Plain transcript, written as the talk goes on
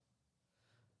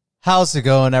How's it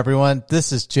going, everyone?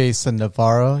 This is Jason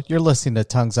Navarro. You're listening to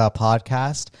Tongues Out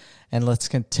Podcast, and let's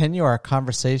continue our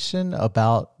conversation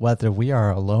about whether we are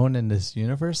alone in this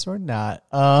universe or not.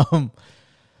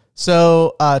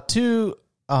 Two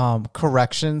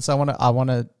corrections I want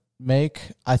to make.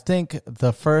 I think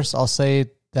the first, I'll say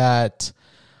that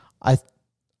I'm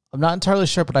not entirely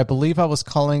sure, but I believe I was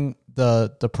calling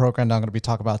the program that I'm going to be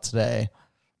talking about today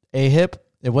AHIP.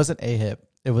 It wasn't AHIP.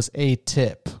 It was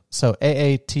ATIP. So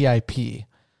AATIP.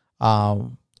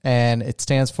 And it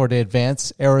stands for the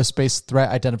Advanced Aerospace Threat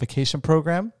Identification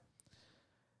Program.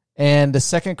 And the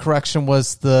second correction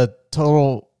was the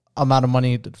total amount of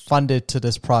money funded to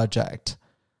this project.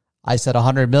 I said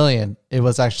 $100 million. It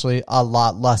was actually a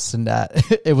lot less than that.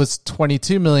 It was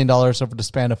 $22 million over the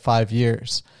span of 5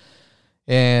 years.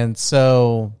 And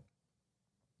so,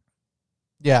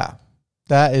 yeah,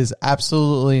 that is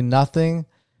absolutely nothing.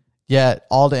 Yet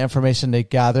all the information they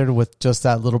gathered with just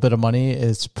that little bit of money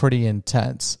is pretty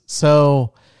intense.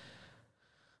 So,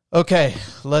 okay,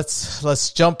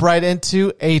 let's jump right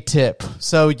into ATIP.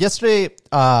 So yesterday,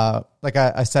 like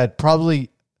I said,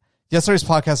 probably yesterday's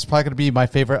podcast is probably going to be my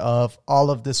favorite of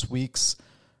all of this week's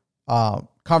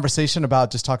conversation about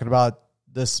just talking about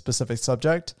this specific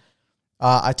subject.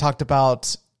 I talked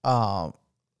about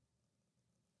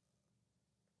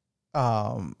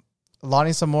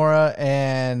Lonnie Zamora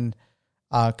and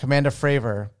Commander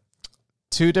Fravor,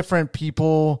 two different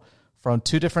people from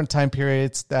two different time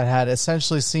periods that had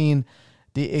essentially seen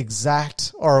the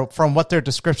exact, or from what their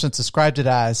descriptions described it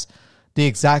as, the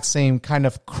exact same kind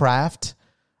of craft.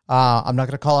 I'm not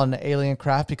going to call it an alien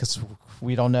craft because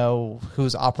we don't know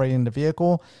who's operating the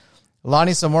vehicle.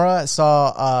 Lonnie Zamora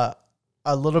saw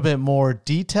a little bit more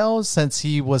detail since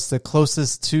he was the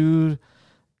closest to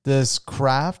this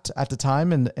craft at the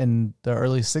time in the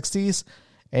early 60s.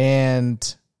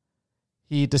 And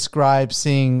he described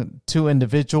seeing two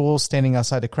individuals standing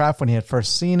outside the craft when he had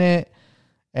first seen it,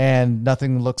 and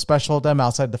nothing looked special to them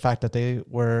outside the fact that they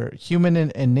were human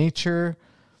in nature,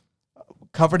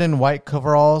 covered in white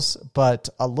coveralls, but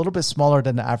a little bit smaller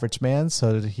than the average man.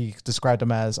 So he described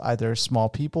them as either small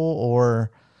people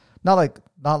or not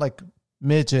like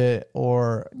midget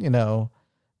or,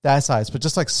 that size, but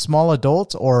just like small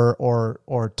adults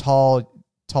or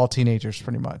tall teenagers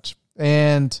pretty much.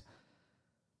 And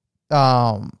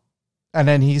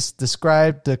then he's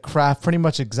described the craft pretty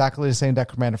much exactly the same that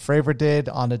Commander Fravor did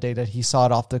on the day that he saw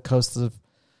it off the coast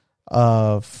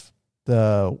of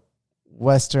the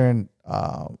western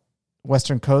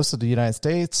coast of the United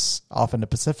States, off in the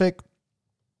Pacific,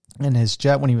 in his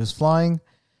jet when he was flying.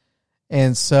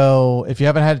 And so if you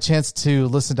haven't had a chance to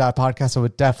listen to that podcast, I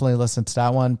would definitely listen to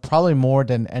that one, probably more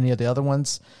than any of the other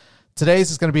ones.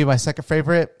 Today's is going to be my second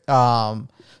favorite.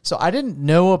 So I didn't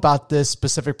know about this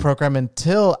specific program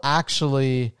until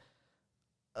actually,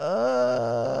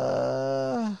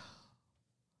 when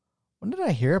did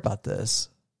I hear about this?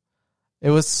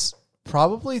 It was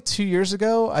probably 2 years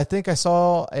ago. I think I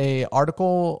saw a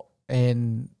article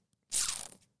in, I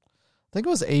think it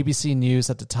was ABC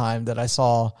News at the time, that I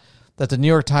saw that the New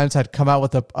York Times had come out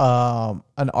with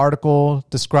an article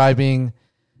describing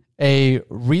a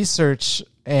research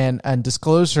and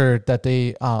disclosure that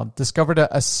they discovered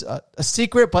a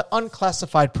secret but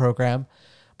unclassified program,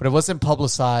 but it wasn't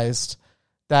publicized,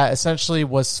 that essentially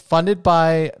was funded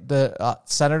by the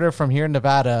senator from here in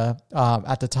Nevada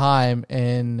at the time.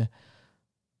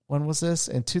 When was this?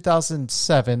 In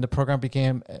 2007. The program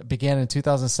began in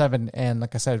 2007, and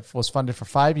like I said, was funded for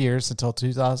 5 years until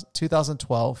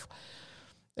 2012.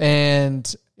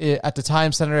 And at the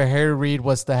time, Senator Harry Reid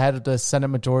was the head of the Senate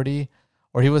majority,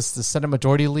 or he was the Senate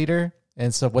majority leader.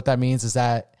 And so what that means is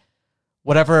that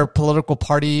whatever political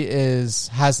party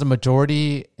has the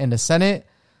majority in the Senate,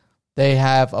 they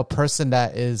have a person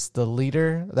that is the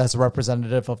leader, that's a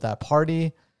representative of that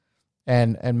party,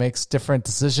 and makes different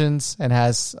decisions and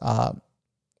has a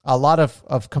lot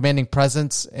of commanding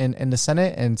presence in the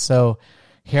Senate. And so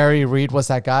Harry Reid was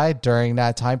that guy during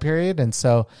that time period. And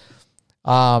so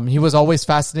he was always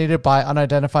fascinated by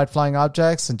unidentified flying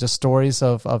objects and just stories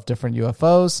of different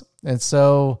UFOs. And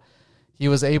so he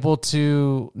was able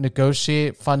to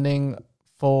negotiate funding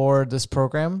for this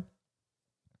program.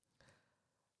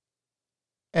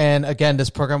 And again, this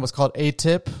program was called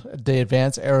ATIP, the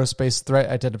Advanced Aerospace Threat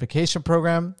Identification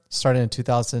Program, started in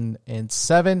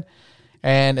 2007.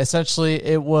 And essentially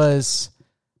it was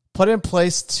put in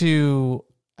place to,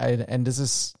 and this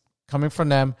is coming from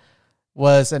them,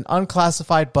 was an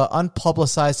unclassified but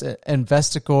unpublicized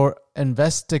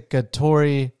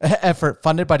investigatory effort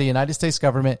funded by the United States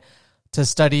government to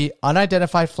study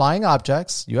unidentified flying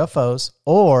objects, UFOs,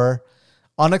 or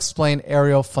unexplained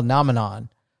aerial phenomenon,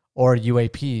 or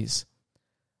UAPs.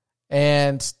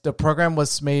 And the program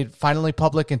was made finally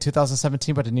public in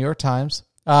 2017 by the New York Times.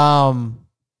 And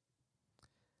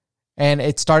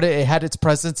it had its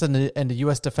presence in the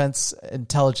U.S. Defense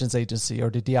Intelligence Agency,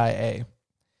 or the DIA.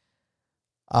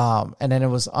 And then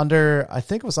I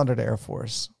think it was under the Air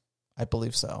Force. I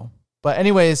believe so. But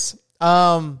anyways,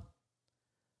 New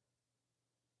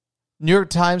York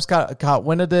Times got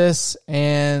wind of this,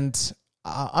 and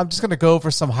I'm just going to go over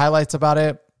some highlights about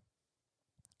it.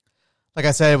 Like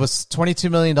I said, it was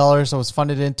 $22 million that was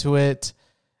funded into it.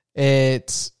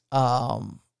 It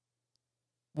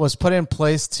was put in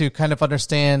place to kind of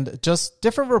understand just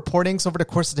different reportings over the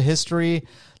course of the history.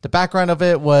 The background of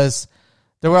it was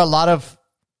there were a lot of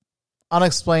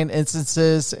unexplained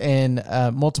instances in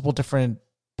multiple different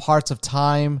parts of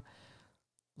time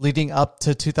leading up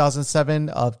to 2007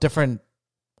 of different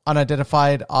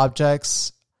unidentified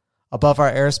objects above our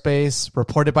airspace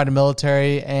reported by the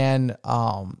military and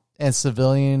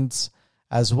civilians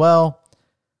as well.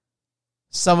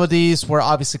 Some of these were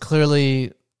obviously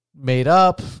clearly made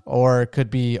up or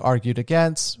could be argued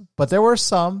against, but there were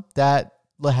some that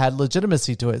had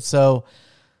legitimacy to it. So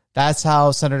that's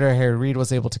how Senator Harry Reid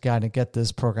was able to kind of get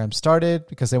this program started,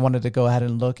 because they wanted to go ahead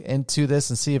and look into this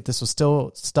and see if this was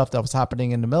still stuff that was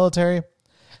happening in the military.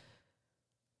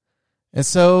 And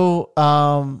so,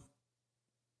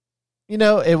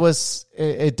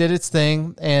 it did its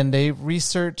thing, and they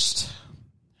researched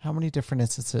how many different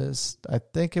instances. I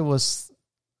think it was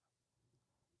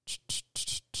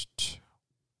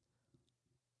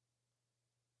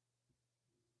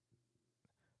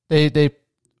they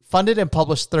funded and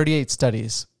published 38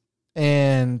 studies,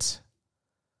 and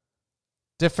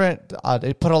different.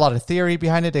 They put a lot of theory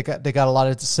behind it. They got a lot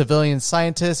of civilian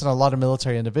scientists and a lot of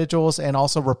military individuals, and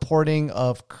also reporting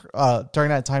of during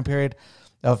that time period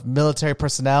of military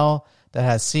personnel that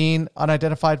has seen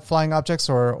unidentified flying objects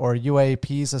or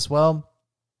UAPs as well.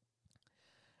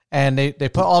 And they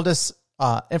put all this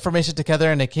information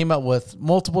together, and they came up with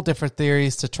multiple different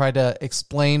theories to try to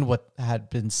explain what had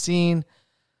been seen.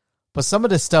 But some of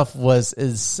this stuff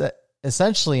is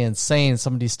essentially insane,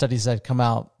 some of these studies that had come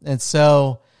out. And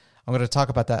so I'm going to talk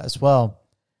about that as well.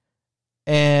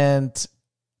 And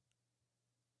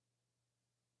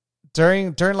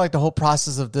during like the whole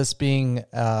process of this being,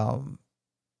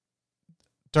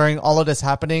 during all of this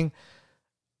happening,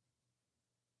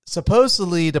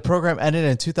 supposedly the program ended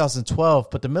in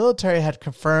 2012, but the military had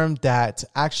confirmed that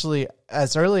actually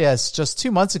as early as just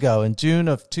 2 months ago, in June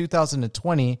of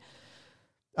 2020,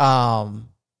 the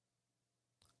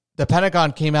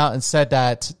Pentagon came out and said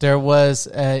that there was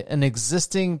an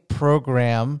existing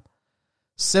program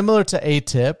similar to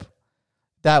ATIP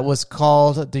that was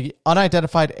called the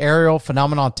Unidentified Aerial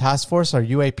Phenomenon Task Force, or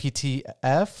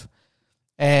UAPTF.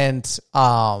 And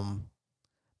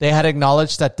they had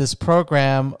acknowledged that this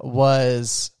program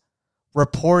was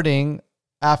reporting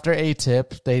after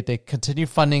ATIP. They continued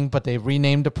funding, but they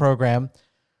renamed the program.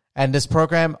 And this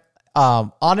program,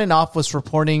 on and off, was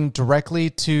reporting directly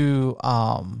to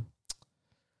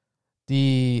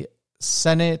the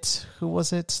Senate. Who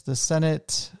was it? The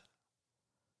Senate.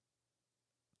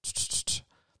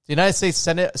 The United States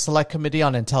Senate Select Committee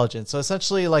on Intelligence. So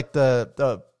essentially, like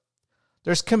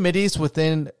there's committees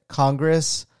within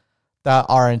Congress that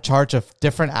are in charge of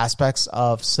different aspects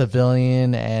of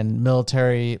civilian and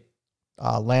military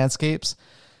landscapes.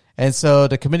 And so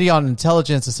the Committee on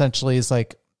Intelligence essentially is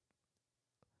like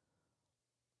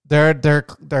they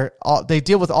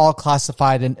deal with all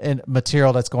classified and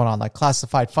material that's going on, like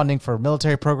classified funding for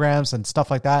military programs and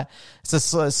stuff like that.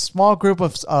 It's a small group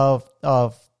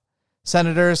of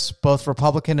senators, both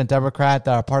Republican and Democrat,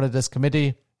 that are part of this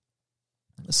committee.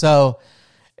 So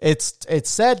it's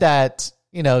said that,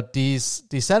 you know, these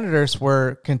senators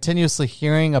were continuously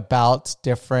hearing about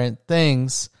different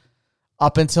things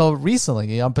up until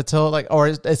recently, or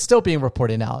it's still being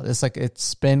reported now. It's like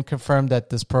it's been confirmed that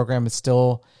this program is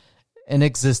still in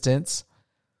existence.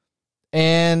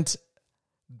 And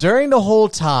during the whole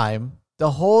time,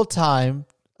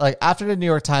 like after the New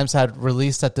York Times had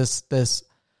released that this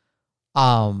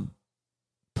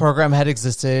program had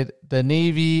existed, the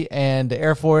Navy and the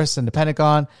Air Force and the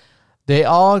Pentagon, they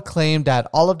all claimed that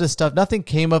all of this stuff, nothing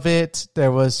came of it.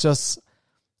 There was just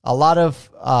a lot of,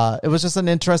 it was just an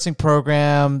interesting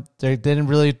program. They didn't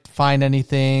really find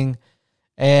anything.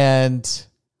 And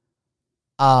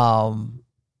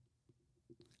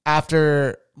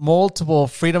after multiple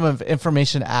Freedom of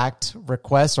Information Act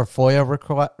requests, or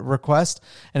FOIA requests,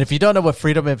 and if you don't know what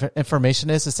Freedom of Information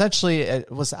is, essentially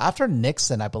it was after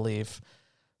Nixon, I believe.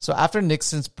 So after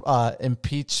Nixon's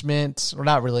impeachment, or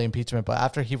not really impeachment, but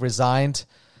after he resigned,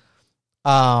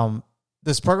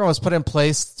 this program was put in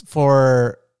place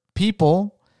for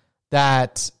people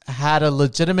that had a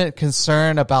legitimate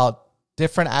concern about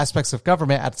different aspects of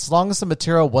government. As long as the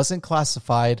material wasn't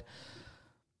classified,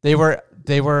 there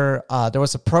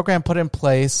was a program put in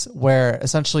place where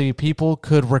essentially people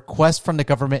could request from the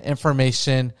government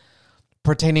information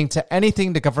pertaining to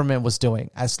anything the government was doing.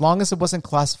 As long as it wasn't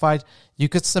classified, you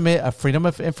could submit a Freedom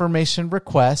of Information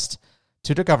request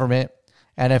to the government.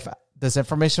 And if this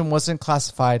information wasn't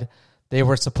classified, they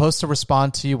were supposed to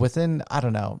respond to you within, I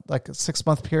don't know, like a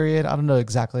 6-month period. I don't know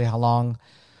exactly how long,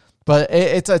 but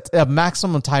it's a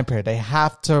maximum time period. They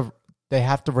have to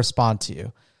respond to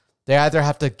you. They either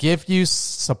have to give you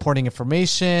supporting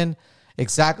information,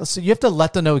 exactly. So you have to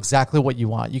let them know exactly what you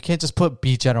want. You can't just put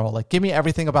be general, like give me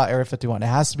everything about Area 51. It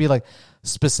has to be like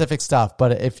specific stuff.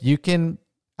 But if you can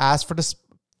ask for this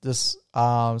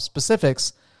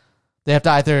specifics, they have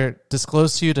to either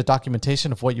disclose to you the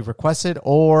documentation of what you requested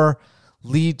or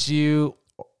lead you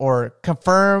or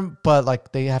confirm, but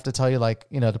like they have to tell you like,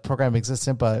 the program exists,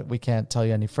 but we can't tell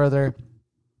you any further.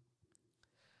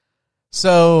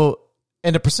 So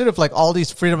in the pursuit of like all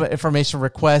these freedom of information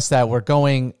requests that were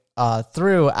going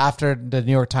through after the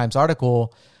New York Times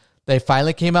article, they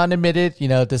finally came out and admitted,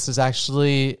 this is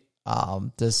actually,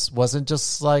 this wasn't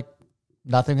just like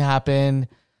nothing happened.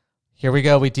 Here we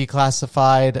go. We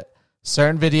declassified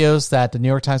certain videos that the New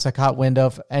York Times had caught wind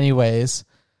of anyways.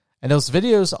 And those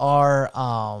videos are,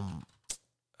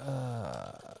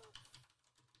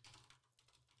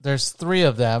 there's 3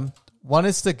 of them. One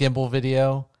is the gimbal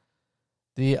video.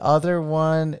 The other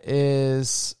one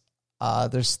is,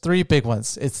 there's 3 big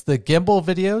ones. It's the gimbal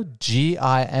video,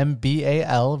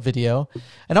 GIMBAL video.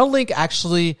 And I'll link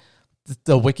actually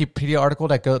the Wikipedia article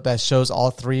that shows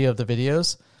all 3 of the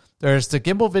videos. There's the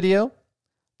gimbal video.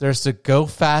 There's the Go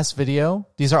Fast video.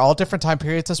 These are all different time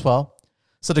periods as well.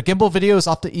 So the gimbal video is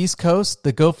off the East Coast.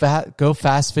 The Go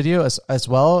Fast video as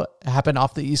well happened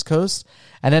off the East Coast.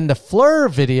 And then the FLIR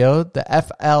video, the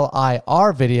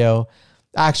FLIR video,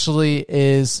 actually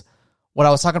is what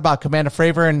I was talking about, Commander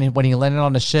Fravor, and when he landed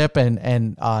on the ship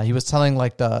and he was telling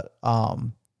like the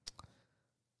other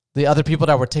people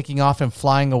that were taking off and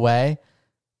flying away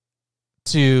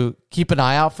to keep an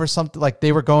eye out for something. Like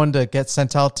they were going to get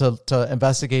sent out to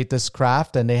investigate this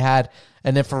craft, and they had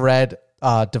an infrared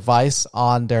device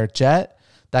on their jet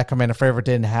that Commander Fravor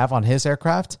didn't have on his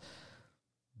aircraft.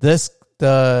 These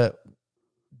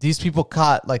people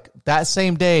caught, like that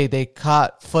same day, they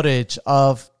caught footage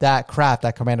of that craft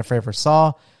that Commander Fravor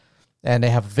saw, and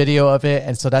they have video of it.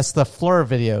 And so that's the FLIR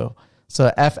video.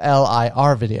 So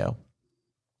FLIR video.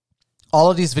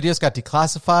 All of these videos got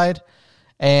declassified,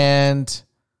 and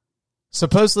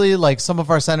supposedly like some of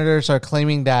our senators are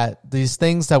claiming that these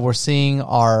things that we're seeing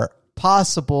are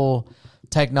possible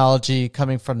technology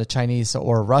coming from the Chinese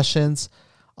or Russians.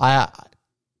 I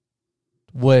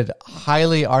would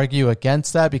highly argue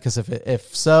against that, because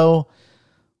if so,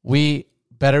 we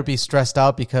better be stressed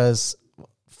out, because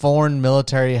foreign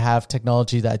military have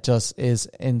technology that just is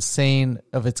insane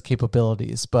of its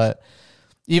capabilities. But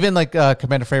even like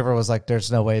Commander Fravor was like,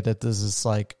 there's no way that this is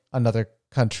like another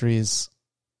country's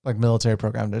like military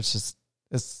program. It's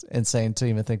insane to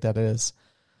even think that it is.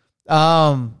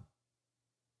 And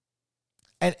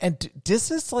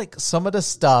this is like some of the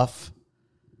stuff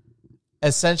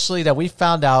essentially that we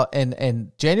found out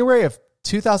in January of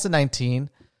 2019.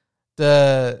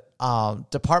 The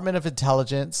Department of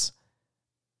Intelligence,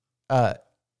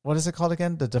 what is it called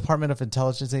again? The Department of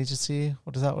Intelligence Agency.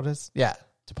 What is that? What is? Yeah.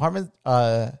 The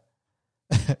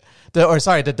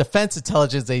Defense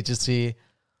Intelligence Agency,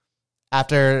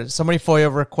 after so many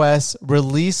FOIA requests,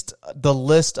 released the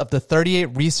list of the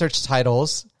 38 research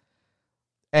titles.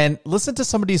 And listen to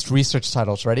some of these research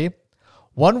titles. Ready?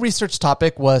 One research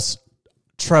topic was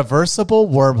traversable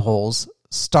wormholes,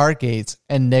 stargates,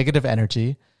 and negative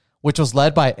energy, which was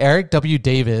led by Eric W.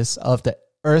 Davis of the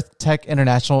Earth Tech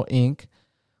International, Inc.,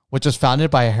 which was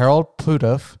founded by Harold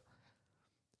Puthoff.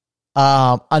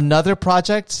 Another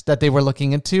project that they were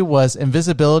looking into was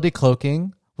invisibility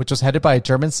cloaking, which was headed by a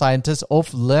German scientist,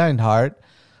 Ulf Leonhardt,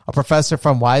 a professor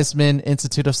from Weizmann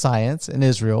Institute of Science in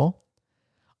Israel.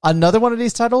 Another one of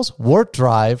these titles, warp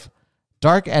drive,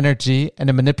 dark energy, and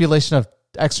the manipulation of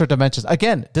extra dimensions.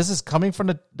 Again, this is coming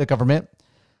from the government,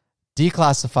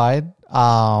 declassified.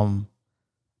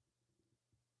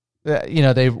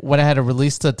 They went ahead and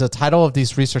released the title of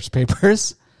these research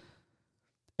papers.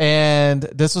 And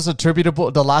this was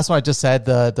attributable, the last one I just said,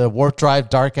 the warp drive,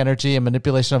 dark energy, and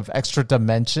manipulation of extra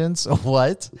dimensions,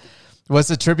 was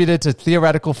attributed to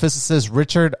theoretical physicist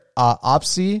Richard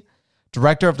Opsey,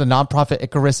 director of the nonprofit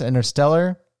Icarus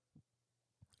Interstellar.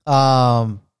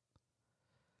 And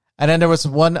And then there was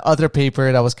one other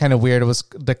paper that was kind of weird. It was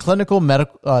the clinical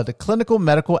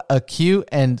medical acute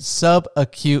and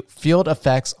subacute field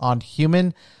effects on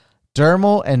human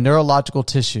dermal and neurological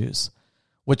tissues,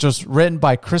 which was written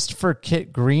by Christopher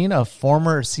Kit Green, a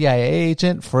former CIA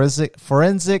agent, forensic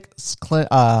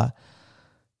clinician,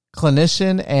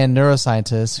 and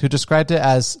neuroscientist, who described it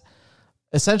as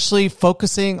essentially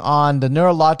focusing on the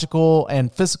neurological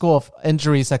and physical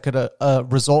injuries that could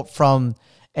result from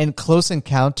and close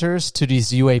encounters to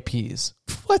these UAPs.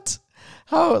 What?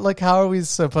 How are we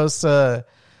supposed to?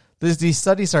 These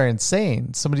studies are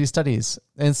insane. Some of these studies,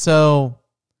 and so,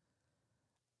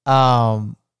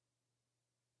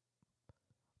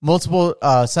 multiple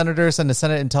senators and the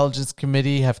Senate Intelligence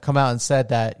Committee have come out and said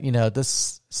that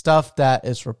this stuff that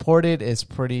is reported is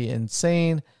pretty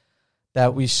insane.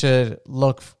 That we should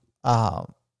look.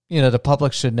 The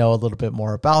public should know a little bit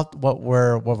more about what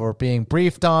we're being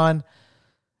briefed on.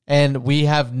 And we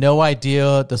have no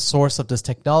idea the source of this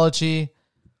technology.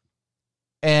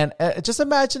 And just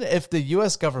imagine if the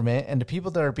U.S. government and the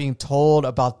people that are being told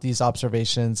about these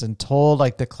observations and told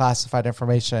the classified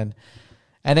information,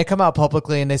 and they come out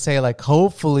publicly and they say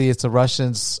hopefully it's the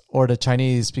Russians or the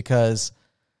Chinese because,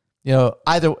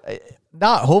 either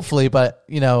not hopefully, but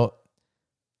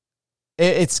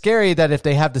it's scary that if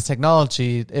they have this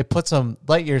technology, it puts them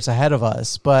light years ahead of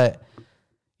us. But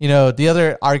the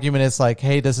other argument is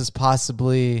hey, this is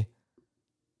possibly,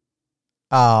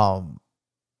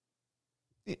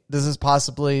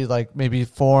 maybe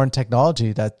foreign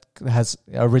technology that has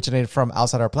originated from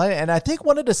outside our planet. And I think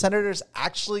one of the senators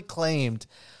actually claimed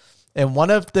in one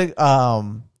of the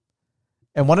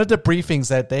briefings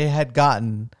that they had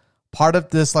gotten, part of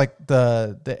this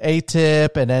the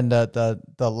ATIP and then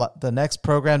the next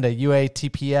program, the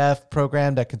UATPF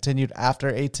program that continued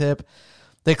after ATIP.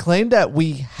 They claim that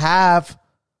we have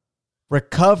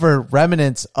recovered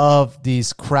remnants of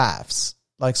these crafts,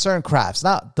 certain crafts,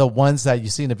 not the ones that you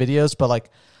see in the videos, but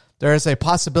there is a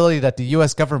possibility that the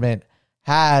U.S. government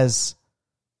has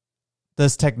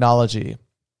this technology.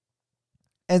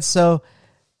 And so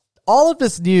all of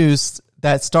this news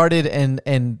that started in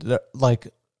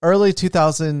early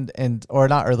 2000 or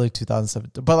not early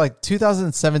 2007, but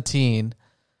 2017,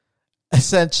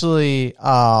 essentially,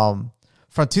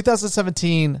 from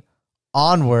 2017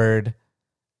 onward,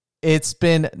 it's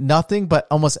been nothing but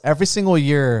almost every single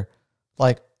year,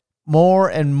 more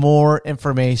and more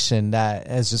information that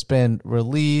has just been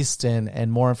released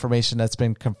and more information that's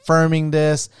been confirming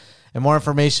this and more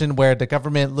information where the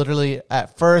government literally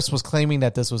at first was claiming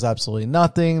that this was absolutely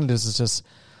nothing. This is just,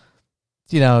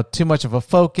 too much of a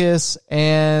focus.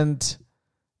 And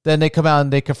then they come out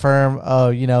and they confirm,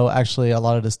 actually a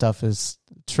lot of this stuff is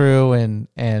true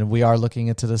and we are looking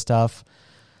into this stuff.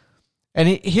 And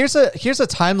here's a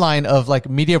timeline of like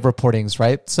media reportings,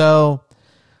 right? So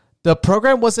the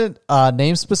program wasn't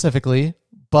named specifically,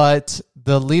 but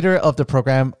the leader of the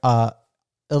program,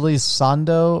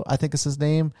 Elizondo, I think is his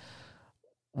name,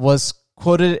 was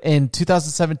quoted in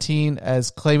 2017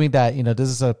 as claiming that, you know, this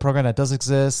is a program that does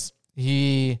exist.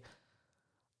 He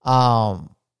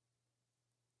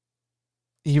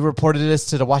reported this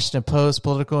to the Washington Post,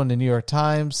 Politico, and the New York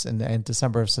Times in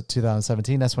December of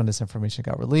 2017. That's when this information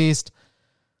got released.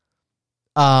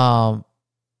 And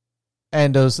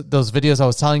those videos I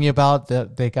was telling you about,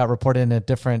 they got reported in a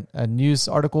different news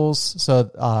articles.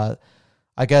 So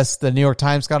I guess the New York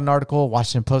Times got an article,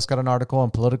 Washington Post got an article,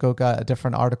 and Politico got a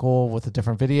different article with a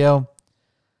different video.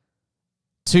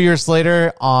 2 years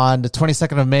later, on the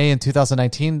 22nd of May in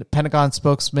 2019, Pentagon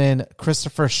spokesman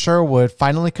Christopher Sherwood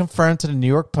finally confirmed to the New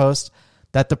York Post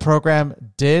that the program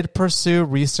did pursue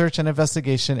research and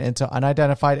investigation into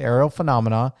unidentified aerial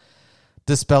phenomena,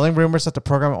 dispelling rumors that the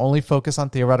program only focused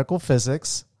on theoretical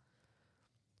physics.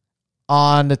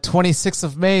 On the 26th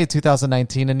of May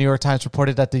 2019, the New York Times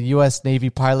reported that the U.S. Navy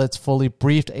pilots fully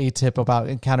briefed ATIP about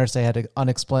encounters they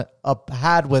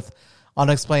had with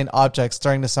unexplained objects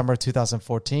during the summer of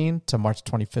 2014 to March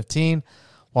 2015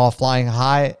 while flying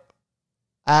at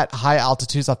high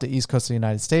altitudes off the east coast of the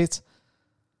United States.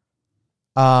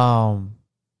 June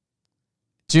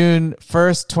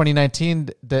 1st, 2019,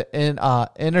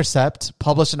 the Intercept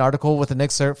published an article with an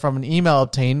excerpt from an email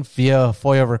obtained via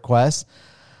FOIA request.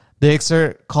 The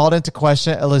excerpt called into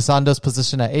question Elizondo's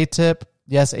position at ATIP.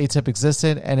 Yes, ATIP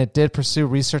existed, and it did pursue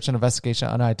research and investigation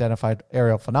on unidentified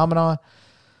aerial phenomena.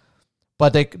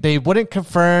 But they wouldn't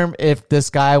confirm if this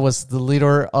guy was the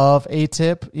leader of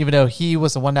ATIP, even though he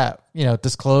was the one that, you know,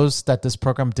 disclosed that this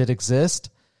program did exist.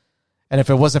 And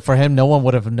if it wasn't for him, no one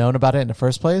would have known about it in the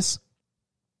first place.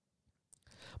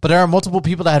 But there are multiple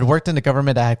people that had worked in the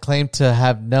government that had claimed to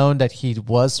have known that he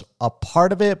was a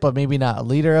part of it, but maybe not a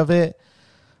leader of it.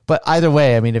 But either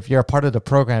way, I mean, if you're a part of the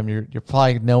program, you're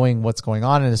probably knowing what's going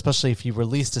on. And especially if you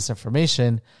released this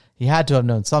information, he had to have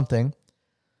known something.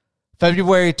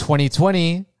 February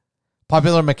 2020,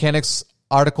 Popular Mechanics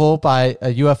article by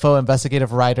a UFO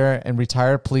investigative writer and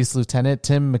retired police lieutenant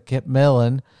Tim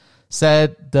McMillan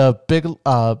said the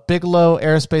Bigelow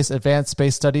Aerospace Advanced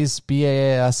Space Studies,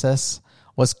 BASS,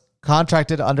 was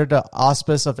contracted under the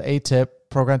auspice of ATIP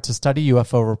program to study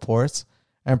UFO reports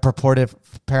and purported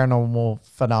paranormal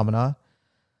phenomena.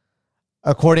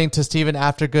 According to Stephen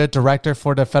Aftergood, director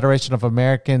for the Federation of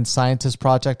American Scientists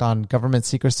Project on Government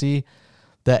Secrecy,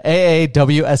 the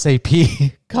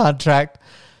AAWSAP contract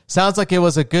sounds like it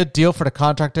was a good deal for the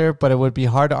contractor, but it would be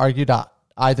hard to argue that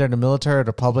either the military or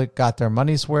the public got their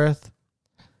money's worth.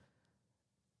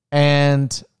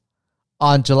 And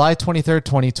on July 23rd,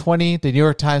 2020, the New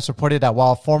York Times reported that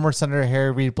while former Senator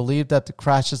Harry Reid believed that the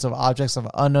crashes of objects of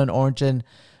unknown origin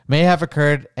may have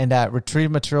occurred and that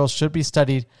retrieved materials should be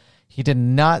studied, he did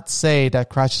not say that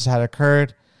crashes had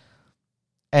occurred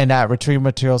and that retrieved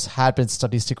materials had been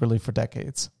studied secretly for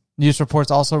decades. News reports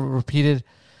also repeated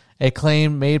a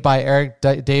claim made by Eric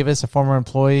Davis, a former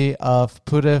employee of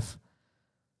PUDIF,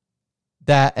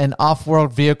 that an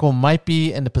off-world vehicle might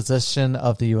be in the possession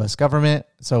of the U.S. government.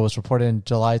 So it was reported in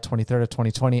July 23rd of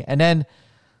 2020. And then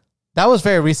that was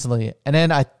very recently. And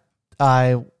then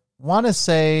I want to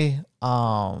say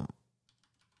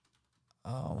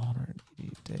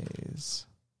 180 days.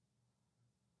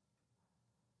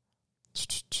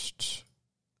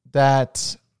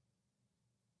 That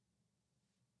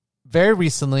very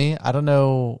recently, I don't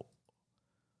know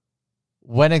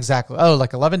when exactly,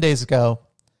 like 11 days ago,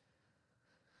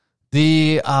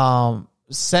 the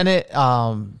Senate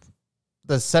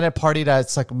party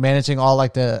that's like managing all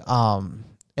like the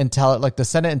the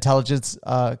Senate Intelligence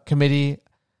Committee,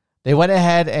 they went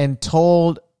ahead and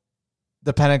told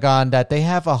the Pentagon that they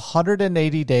have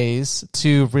 180 days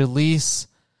to release.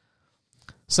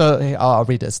 So I'll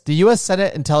read this. The U.S.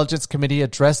 Senate Intelligence Committee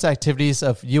addressed the activities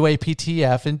of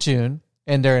UAPTF in June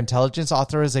in their Intelligence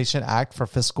Authorization Act for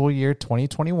fiscal year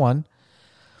 2021.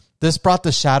 This brought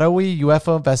the shadowy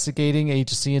UFO investigating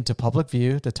agency into public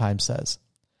view, the Times says.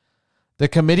 The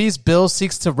committee's bill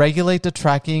seeks to regulate the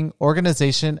tracking,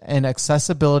 organization, and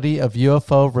accessibility of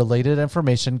UFO-related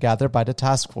information gathered by the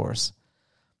task force.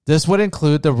 This would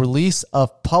include the release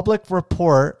of public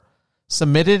report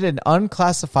submitted in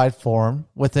unclassified form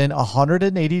within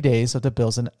 180 days of the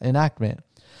bill's enactment.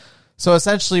 So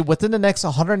essentially, within the next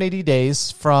 180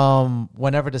 days from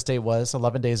whenever this date was,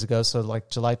 11 days ago, so like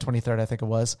July 23rd, I think it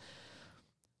was.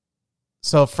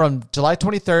 So from July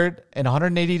 23rd and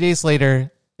 180 days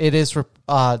later, it is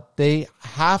they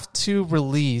have to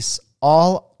release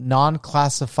all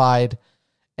non-classified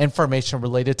information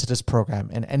related to this program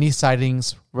and any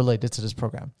sightings related to this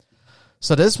program.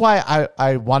 So this is why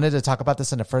I wanted to talk about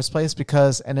this in the first place,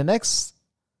 because in the next,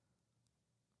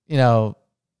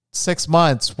 6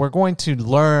 months, we're going to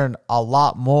learn a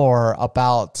lot more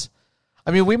about,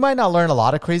 we might not learn a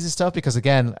lot of crazy stuff because,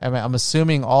 again, I'm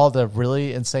assuming all the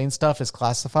really insane stuff is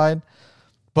classified,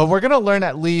 but we're going to learn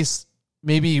at least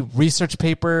maybe research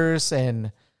papers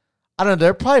and I don't know,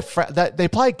 they're probably they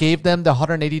probably gave them the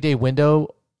 180-day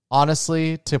window,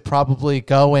 honestly, to probably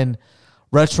go and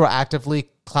retroactively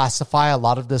classify a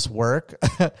lot of this work.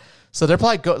 So they're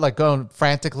probably going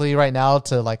frantically right now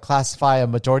to classify a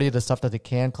majority of the stuff that they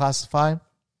can classify.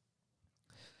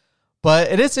 But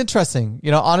it is interesting.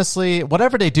 Honestly,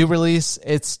 whatever they do release,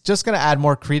 it's just going to add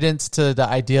more credence to the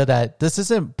idea that this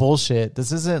isn't bullshit.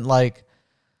 This isn't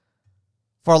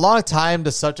for a long time,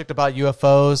 the subject about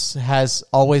UFOs has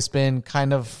always been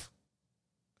kind of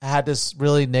had this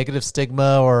really negative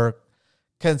stigma or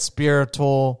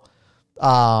conspiratorial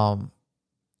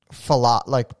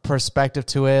perspective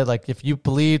to it. If you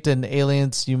believed in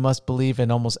aliens, you must believe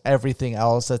in almost everything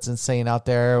else that's insane out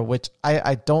there, which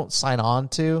I don't sign on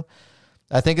to.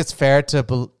 I think it's fair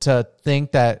to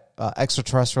think that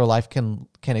extraterrestrial life can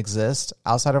exist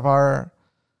outside of our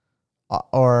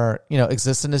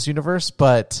exist in this universe.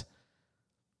 But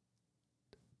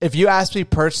if you ask me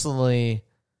personally,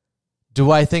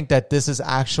 do I think that this is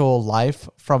actual life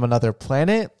from another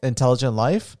planet, intelligent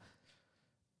life?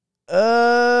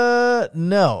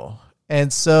 No.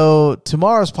 And so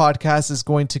tomorrow's podcast is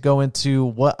going to go into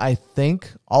what I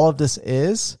think all of this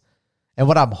is and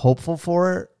what I'm hopeful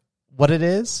for what it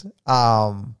is.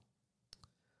 Because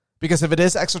if it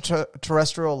is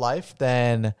extraterrestrial life,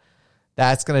 then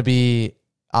that's going to be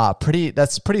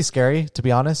that's pretty scary, to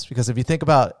be honest, because if you think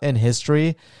about in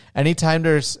history, anytime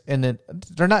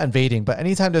they're not invading, but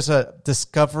anytime there's a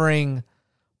discovering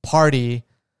party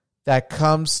that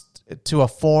comes to a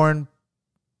foreign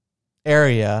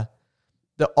area,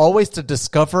 the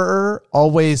discoverer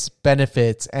always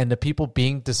benefits, and the people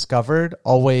being discovered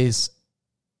always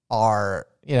are,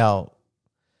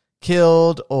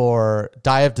 killed or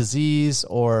die of disease,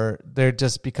 or they're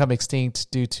just become extinct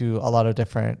due to a lot of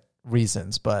different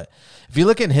reasons. But if you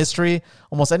look in history,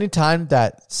 almost any time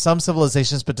that some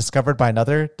civilization has been discovered by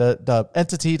another, the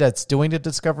entity that's doing the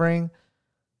discovering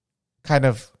kind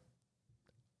of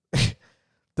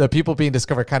the people being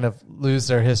discovered kind of lose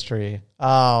their history.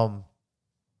 But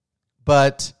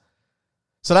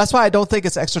so that's why I don't think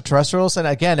it's extraterrestrials. And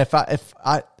again,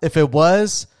 if it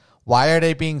was, why are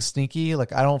they being sneaky?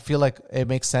 Like, I don't feel like it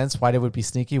makes sense why they would be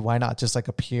sneaky. Why not just like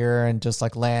appear and just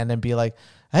like land and be like,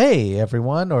 hey,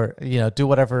 everyone, or, do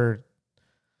whatever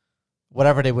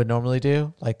they would normally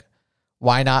do. Like,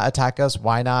 why not attack us?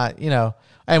 Why not,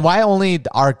 and why only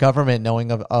our government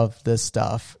knowing of this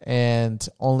stuff? And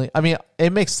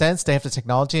it makes sense. They have the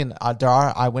technology, and there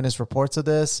are eyewitness reports of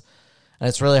this. And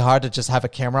it's really hard to just have a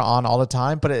camera on all the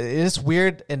time. But it is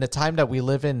weird in the time that we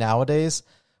live in nowadays,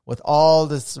 with all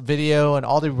this video and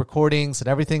all the recordings and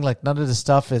everything. Like, none of this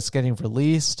stuff is getting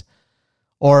released,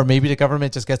 or maybe the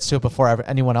government just gets to it before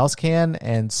anyone else can,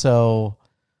 and so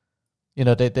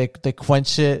they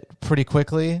quench it pretty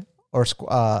quickly, or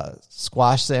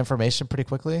squash the information pretty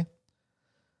quickly.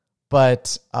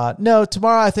 But no,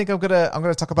 tomorrow I think I'm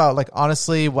gonna talk about, like,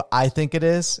 honestly what I think it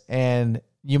is, and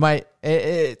you might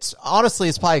it's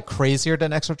probably crazier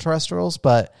than extraterrestrials,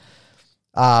 but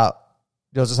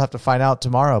you'll just have to find out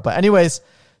tomorrow. But anyways,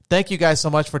 thank you guys so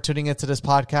much for tuning into this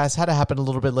podcast. Had to happen a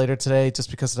little bit later today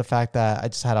just because of the fact that I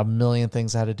just had a million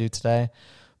things I had to do today.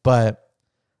 But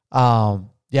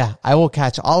yeah, I will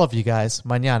catch all of you guys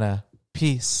mañana.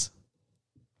 Peace.